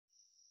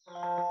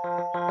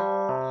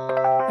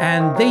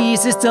and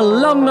this is the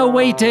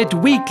long-awaited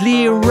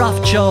weekly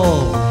Raft Show.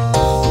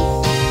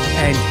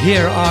 And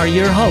here are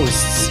your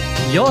hosts,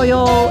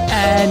 Yo-Yo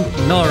and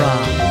Nora.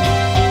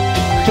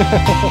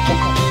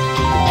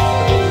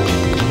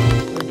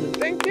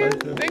 Thank you.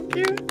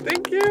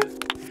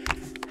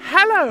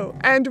 Hello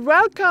and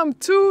welcome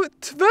to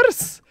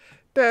Tvrs,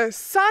 the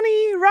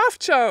sunny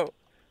Raft Show,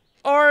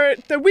 or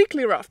the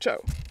weekly Raft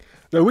Show.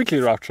 The weekly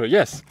Raft Show,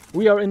 yes.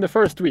 We are in the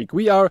first week.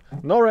 We are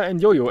Nora and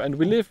Yo-Yo, and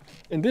we live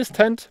in this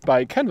tent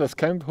by Canvas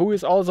Camp, who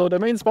is also the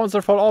main sponsor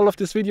for all of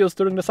these videos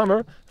during the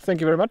summer.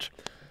 Thank you very much.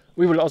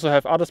 We will also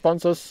have other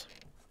sponsors,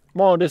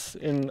 more on this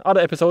in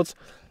other episodes.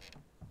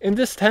 In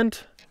this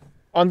tent,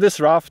 on this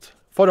raft,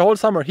 for the whole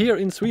summer, here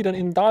in Sweden,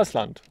 in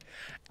Dalsland.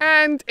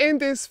 And in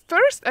this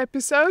first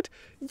episode,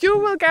 you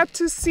will get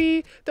to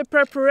see the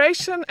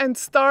preparation and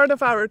start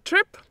of our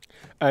trip.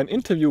 An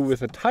interview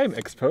with a time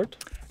expert.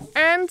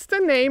 And the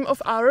name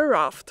of our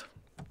raft.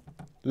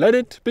 Let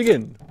it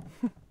begin.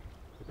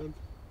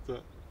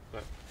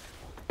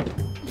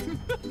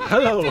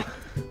 Hello.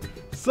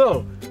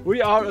 So, we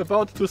are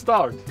about to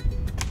start.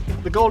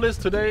 The goal is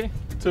today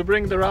to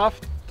bring the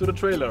raft to the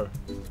trailer.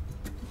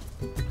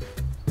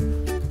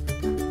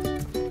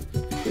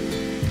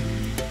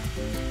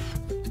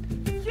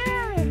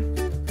 Yeah!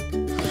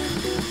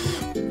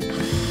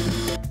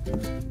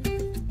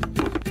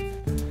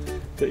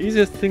 The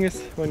easiest thing is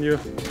when you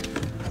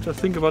just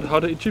think about how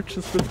the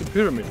Egyptians built the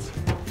pyramids.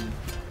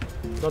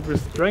 Not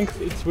with strength,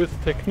 it's with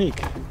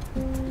technique.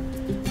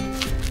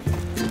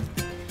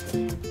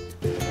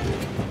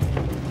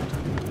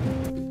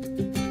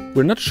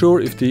 We're not sure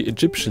if the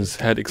Egyptians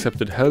had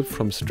accepted help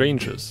from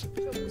strangers,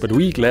 but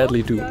we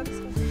gladly do.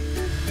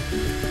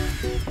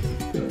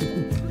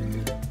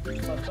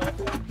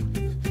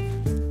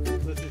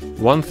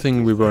 One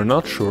thing we were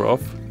not sure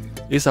of,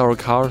 is our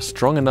car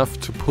strong enough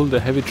to pull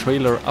the heavy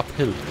trailer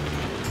uphill?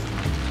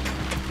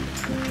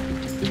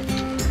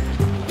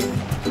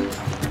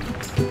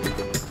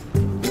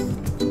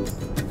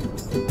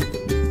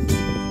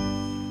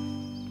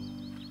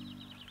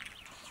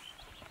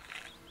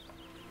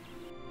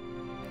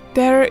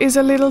 There is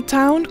a little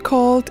town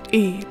called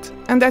Ed,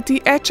 and at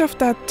the edge of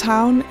that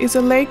town is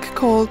a lake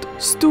called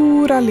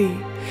Stora Li.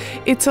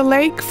 It's a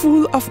lake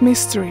full of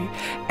mystery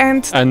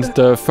and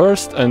the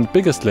first and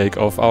biggest lake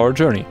of our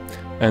journey.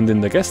 And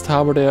in the guest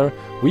harbor there,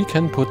 we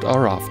can put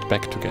our raft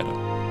back together.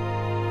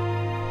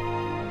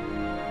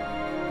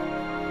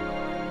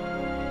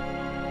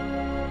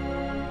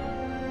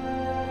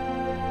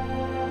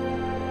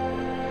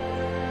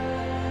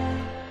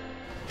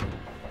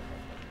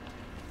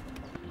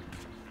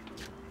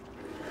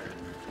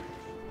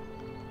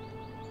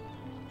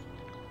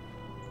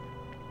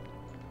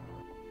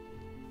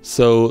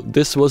 So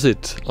this was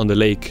it on the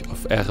lake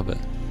of Erbe.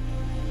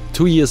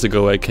 2 years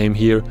ago I came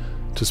here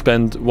to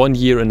spend 1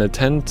 year in a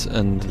tent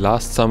and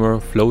last summer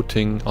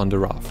floating on the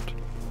raft.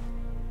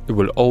 It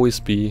will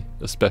always be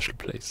a special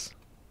place.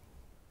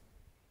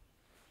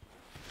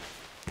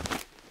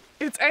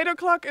 it's 8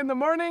 o'clock in the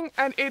morning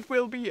and it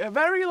will be a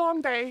very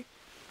long day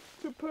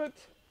to put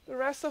the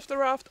rest of the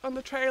raft on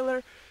the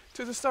trailer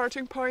to the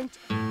starting point.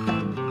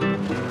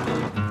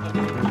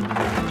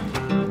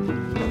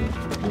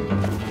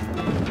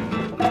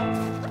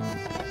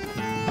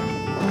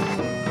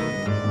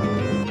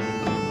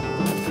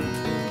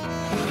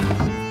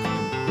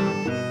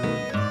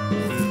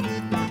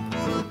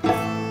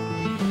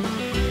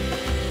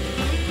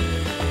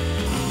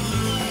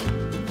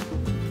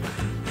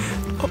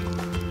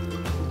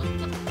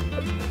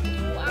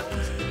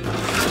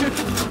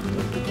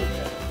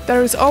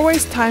 There is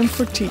always time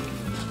for tea.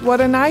 What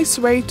a nice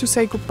way to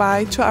say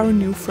goodbye to our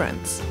new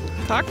friends.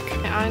 Tack.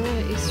 Der eine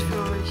ist für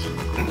euch.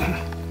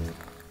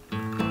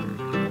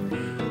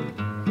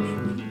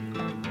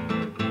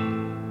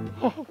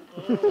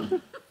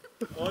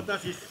 Oh,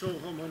 das ist so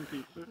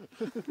romantisch.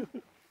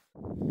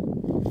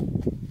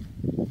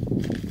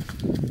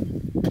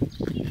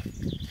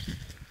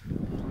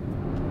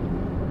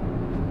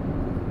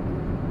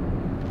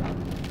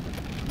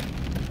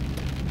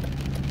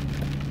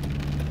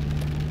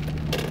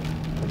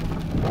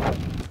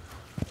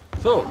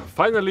 So,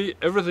 finally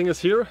everything is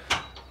here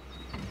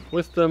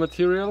with the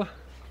material,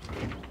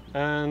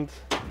 and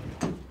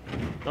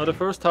now the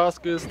first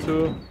task is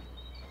to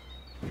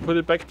put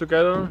it back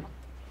together,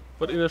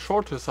 but in a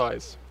shorter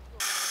size.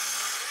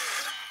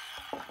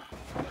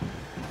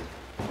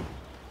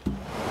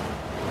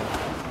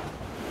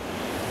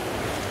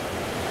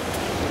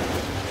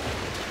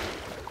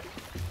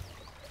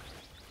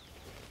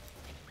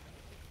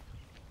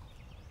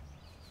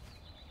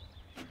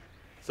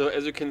 So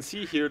as you can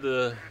see here,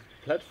 the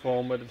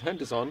platform where the tent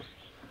is on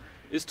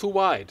is too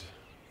wide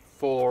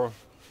for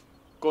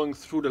going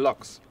through the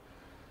locks.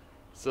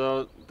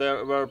 So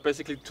there were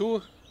basically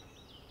two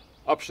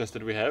options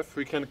that we have.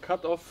 We can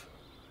cut off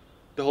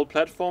the whole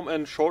platform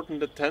and shorten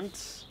the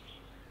tent.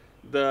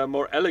 The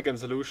more elegant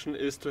solution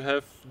is to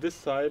have this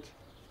side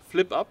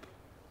flip up,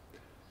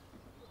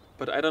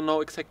 but I don't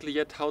know exactly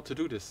yet how to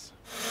do this.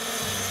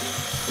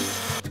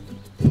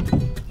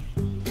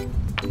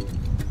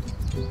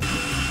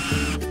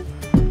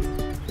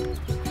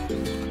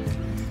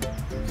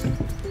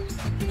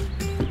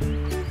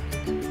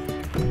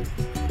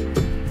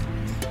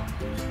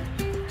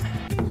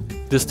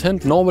 This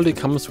tent normally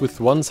comes with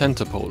one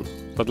center pole,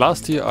 but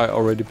last year I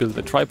already built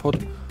a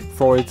tripod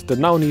for it that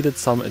now needed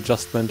some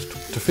adjustment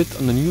to fit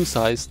on the new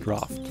sized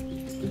raft.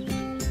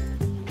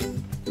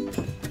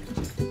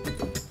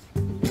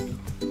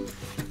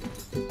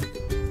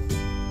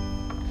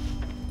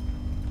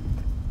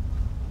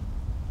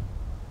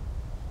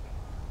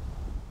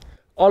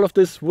 All of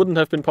this wouldn't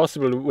have been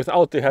possible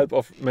without the help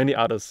of many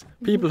others.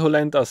 People who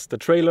lent us the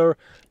trailer,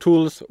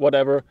 tools,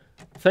 whatever.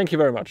 Thank you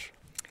very much.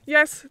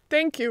 Yes,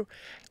 thank you.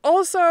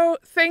 Also,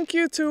 thank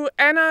you to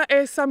Anna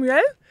and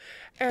Samuel.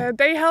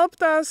 They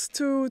helped us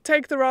to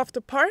take the raft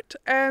apart,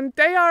 and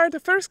they are the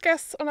first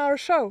guests on our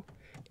show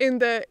in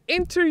the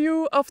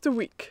interview of the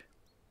week.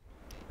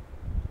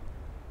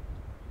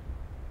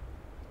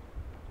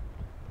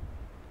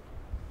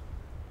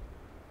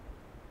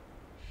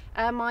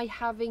 Am I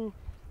having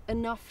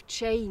enough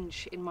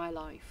change in my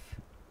life?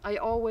 I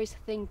always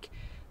think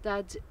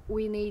that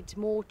we need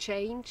more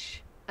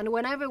change, and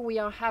whenever we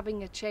are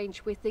having a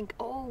change we think,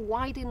 oh,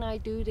 why didn't I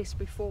do this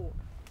before?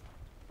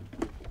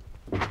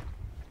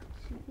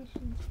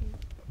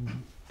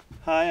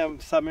 Hi, I'm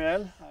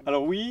Samuel.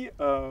 Alors oui,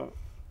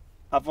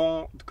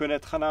 avant de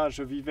connaître Anna,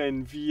 je vivais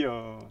une vie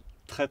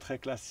très très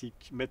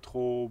classique,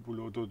 métro,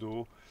 boulot,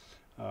 dodo,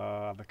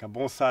 avec un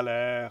bon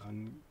salaire,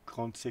 une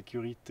grande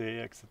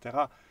sécurité,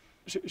 etc.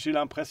 J'ai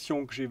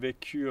l'impression que j'ai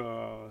vécu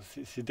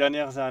ces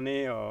dernières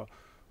années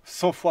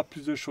 100 fois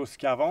plus de choses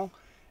qu'avant.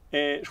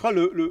 Et je crois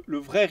que le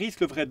vrai risque,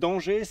 le vrai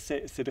danger,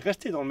 c'est de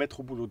rester dans le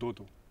métro, boulot,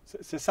 dodo.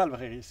 C'est ça le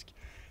vrai risque.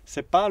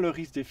 C'est pas le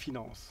risque des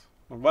finances.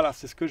 Donc voilà,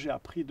 c'est ce que j'ai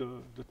appris de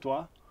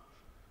toi.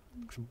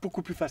 C'est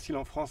beaucoup plus facile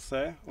en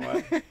français.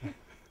 Ouais.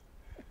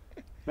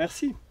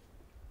 Merci.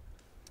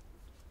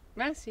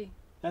 Merci.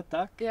 Ja,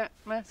 tack. Ja,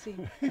 merci.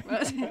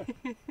 Merci.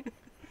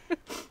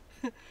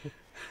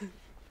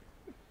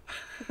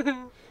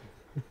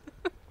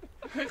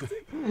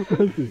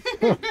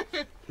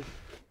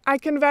 I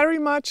can very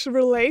much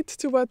relate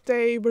to what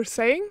they were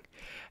saying.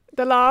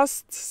 The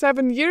last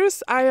 7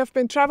 years I have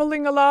been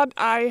traveling a lot.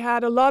 I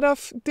had a lot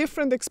of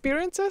different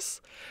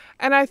experiences,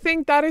 and I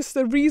think that is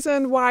the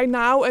reason why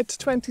now at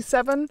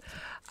 27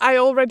 I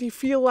already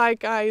feel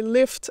like I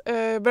lived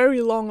a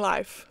very long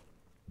life.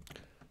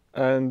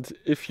 And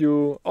if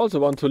you also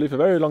want to live a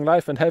very long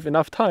life and have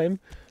enough time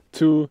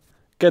to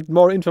get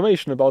more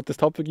information about this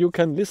topic, you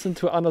can listen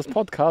to Anna's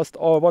podcast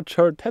or watch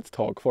her TED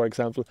Talk, for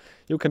example.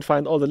 You can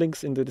find all the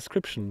links in the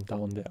description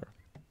down there.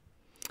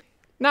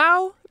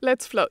 Now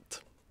let's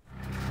float.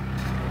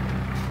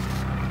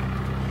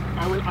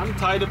 I will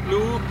untie the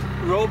blue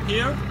rope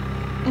here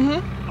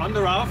on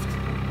the raft.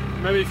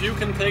 Maybe if you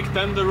can take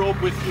then the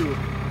rope with you.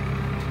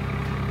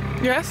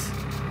 Yes?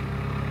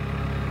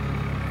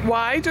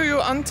 Why do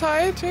you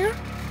untie it here?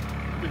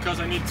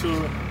 Because I need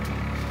to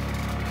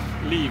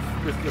leave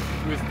with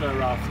the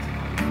raft.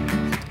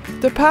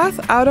 The path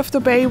out of the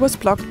bay was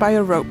blocked by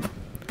a rope.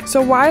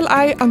 So while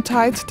I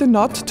untied the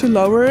knot to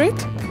lower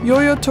it,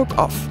 Yo-Yo took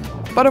off.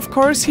 But of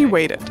course he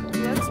waited.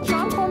 Let's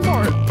jump on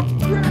board.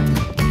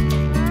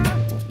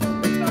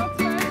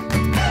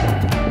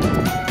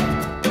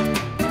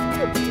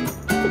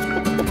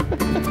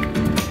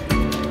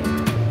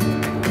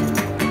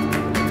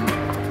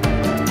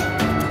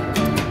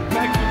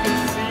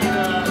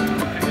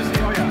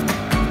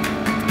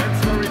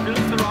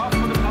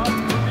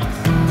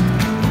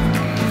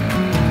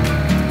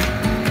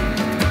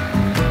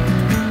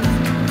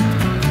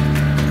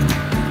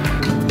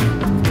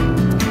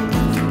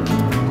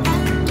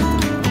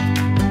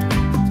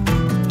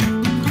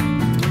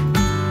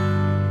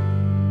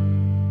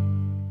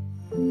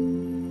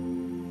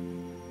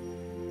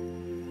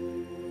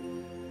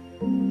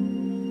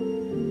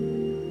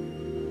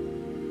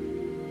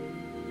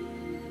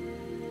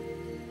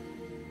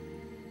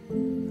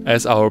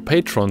 As our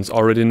patrons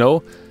already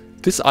know,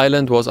 this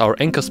island was our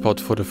anchor spot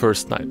for the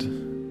first night.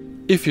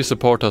 If you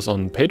support us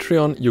on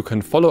Patreon, you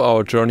can follow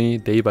our journey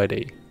day by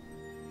day.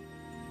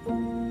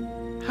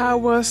 How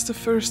was the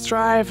first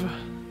drive?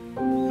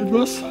 It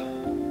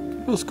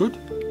was good.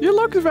 You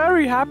look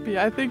very happy.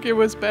 I think it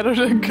was better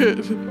than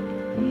good.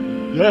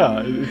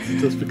 Yeah,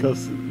 it's just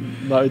because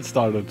night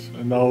started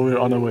and now we're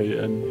on our way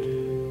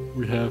and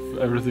we have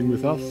everything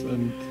with us,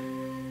 and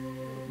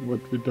what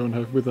we don't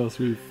have with us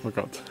we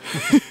forgot.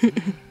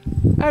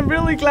 I'm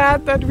really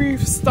glad that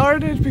we've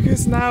started,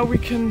 because now we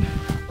can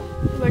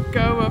let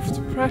go of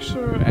the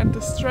pressure and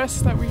the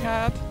stress that we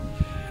had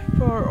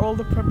for all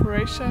the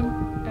preparation.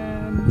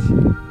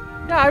 And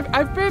yeah,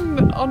 I've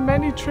been on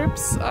many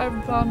trips,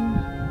 I've done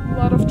a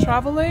lot of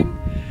traveling,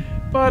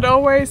 but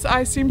always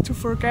I seem to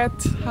forget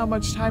how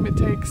much time it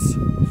takes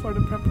for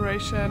the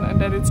preparation and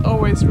that it's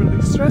always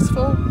really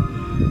stressful.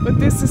 But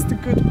this is the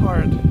good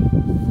part,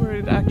 where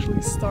it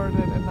actually started,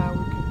 and now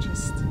we can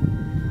just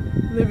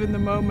live in the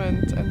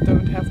moment and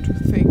don't have to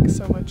think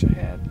so much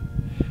ahead.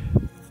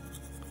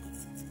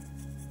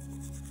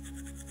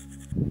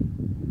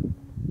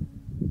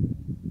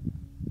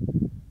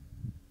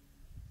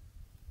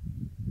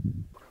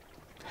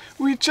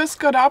 We just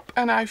got up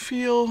and I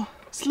feel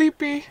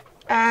sleepy,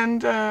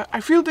 and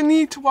I feel the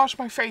need to wash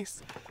my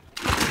face.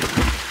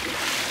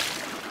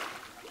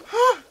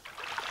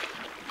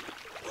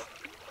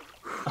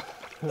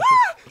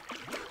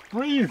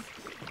 Breathe.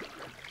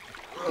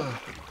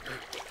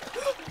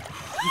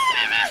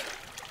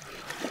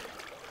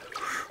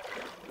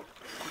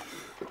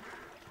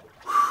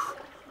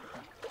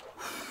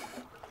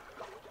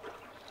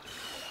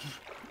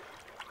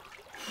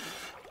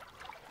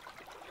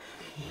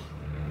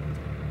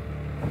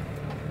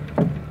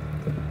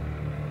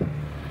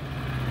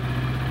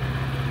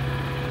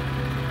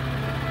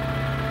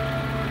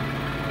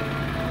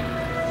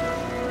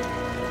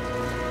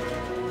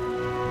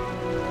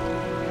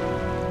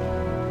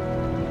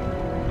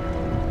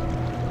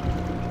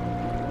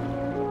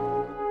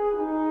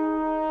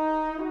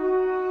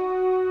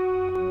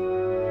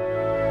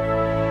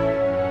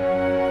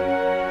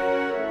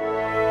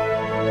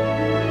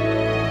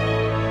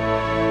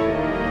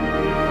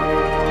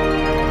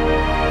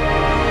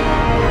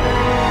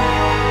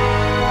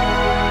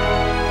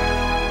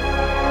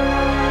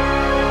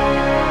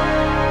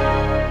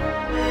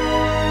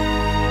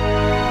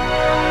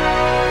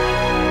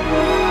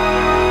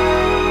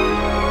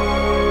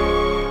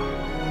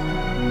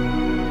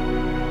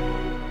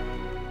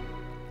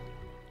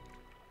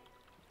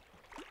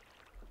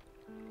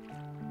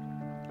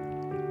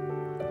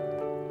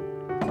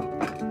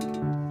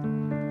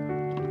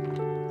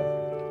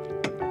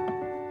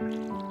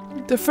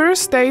 The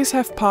first days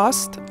have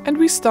passed and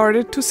we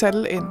started to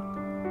settle in.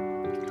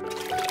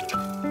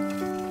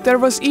 There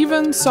was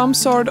even some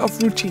sort of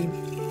routine.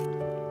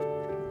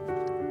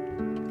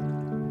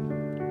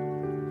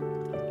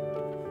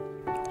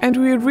 And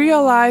we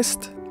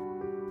realized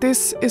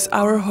this is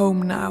our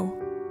home now.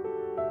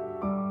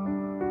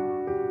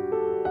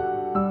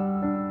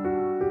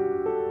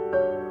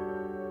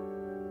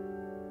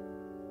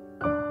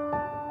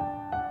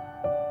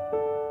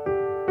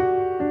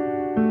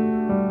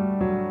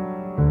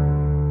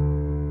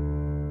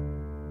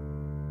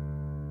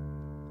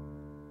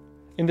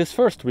 In this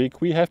first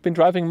week we have been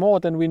driving more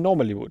than we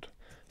normally would,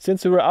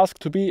 since we were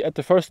asked to be at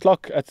the first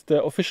lock at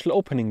the official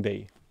opening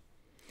day.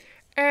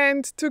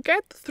 And to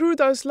get through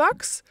those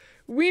locks,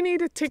 we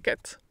need a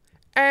ticket.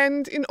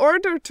 And in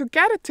order to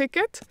get a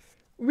ticket,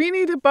 we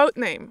need a boat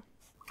name.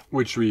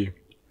 Which we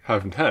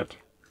haven't had.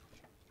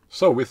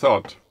 So we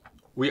thought,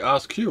 we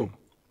ask you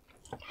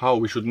how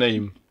we should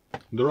name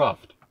the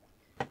raft.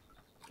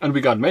 And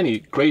we got many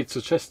great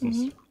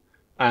suggestions.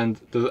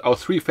 And our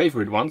 3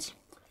 favorite ones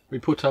we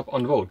put up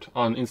on vote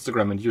on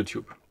Instagram and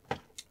YouTube.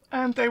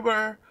 And they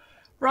were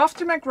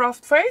Rafty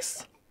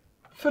McRaftface,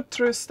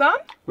 Förtröstan,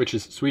 which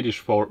is Swedish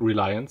for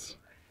reliance,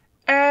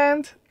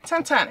 and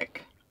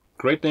Titanic.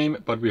 Great name,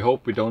 but we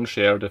hope we don't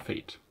share the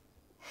fate.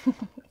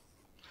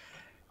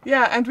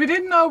 Yeah, and we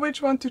didn't know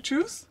which one to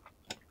choose.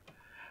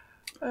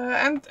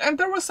 And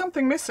there was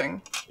something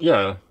missing.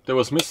 Yeah, there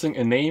was missing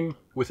a name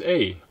with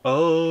A.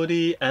 Oh,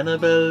 the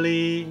Annabelle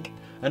Lee,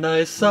 and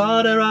I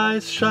saw their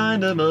eyes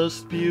shine, the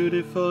most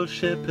beautiful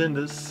ship in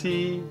the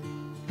sea.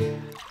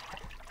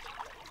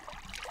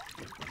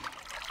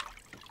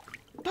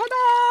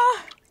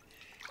 Ta-da!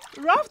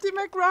 Rafty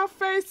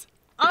McRaftface,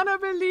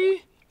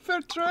 Annabelle,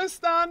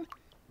 Förtröstan,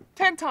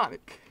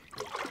 Titanic.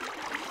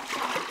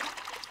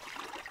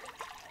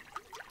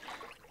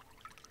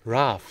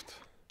 Raft.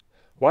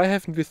 Why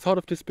haven't we thought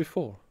of this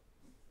before?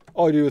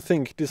 Or do you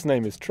think this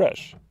name is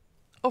trash?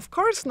 Of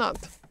course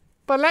not.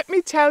 But let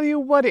me tell you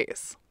what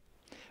is.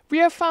 We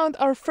have found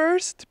our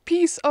first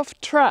piece of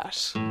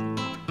trash.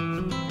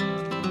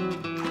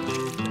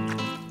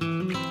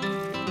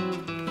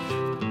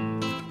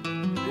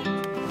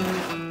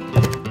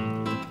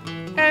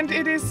 And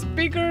it is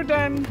bigger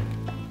than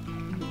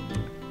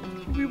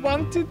we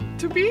want it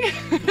to be.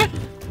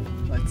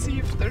 Let's see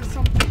if there's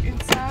something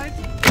inside.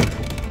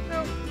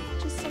 No,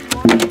 just some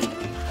water.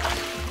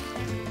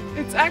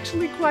 It's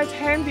actually quite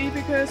handy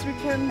because we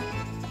can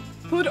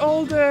put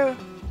all the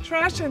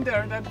trash in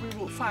there that we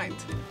will find.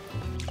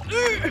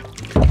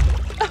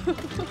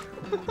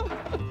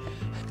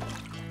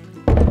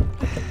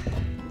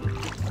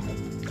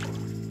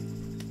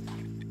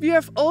 We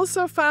have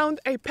also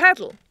found a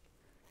paddle.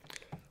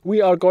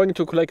 We are going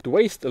to collect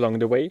waste along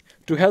the way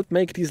to help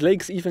make these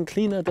lakes even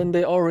cleaner than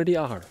they already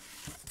are.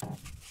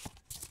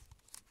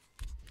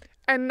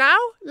 And now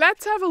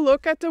let's have a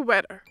look at the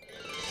weather.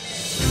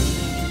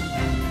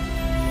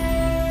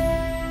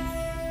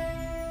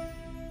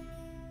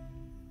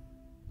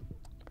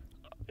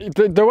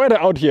 The weather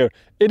out here,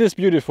 it is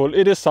beautiful,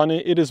 it is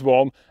sunny, it is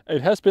warm.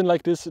 It has been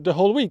like this the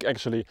whole week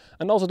actually.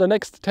 And also the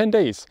next 10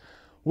 days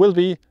will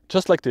be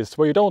just like this,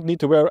 where you don't need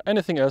to wear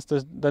anything else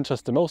than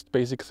just the most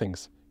basic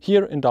things.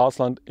 Here in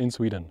Dalsland in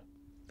Sweden.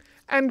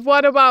 And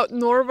what about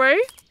Norway?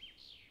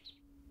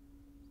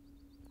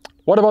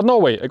 What about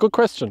Norway? A good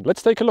question.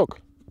 Let's take a look.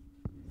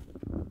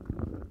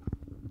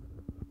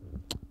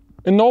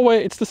 In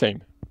Norway it's the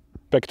same.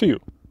 Back to you.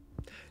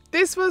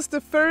 This was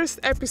the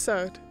first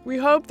episode. We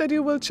hope that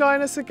you will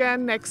join us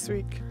again next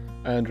week.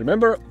 And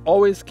remember,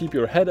 always keep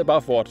your head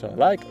above water,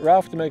 like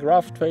Rafty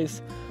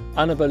McRaftface,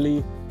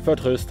 Annabelle,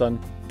 Förtröstan,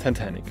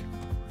 Titanic.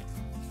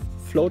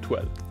 Float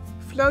well.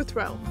 Float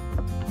well.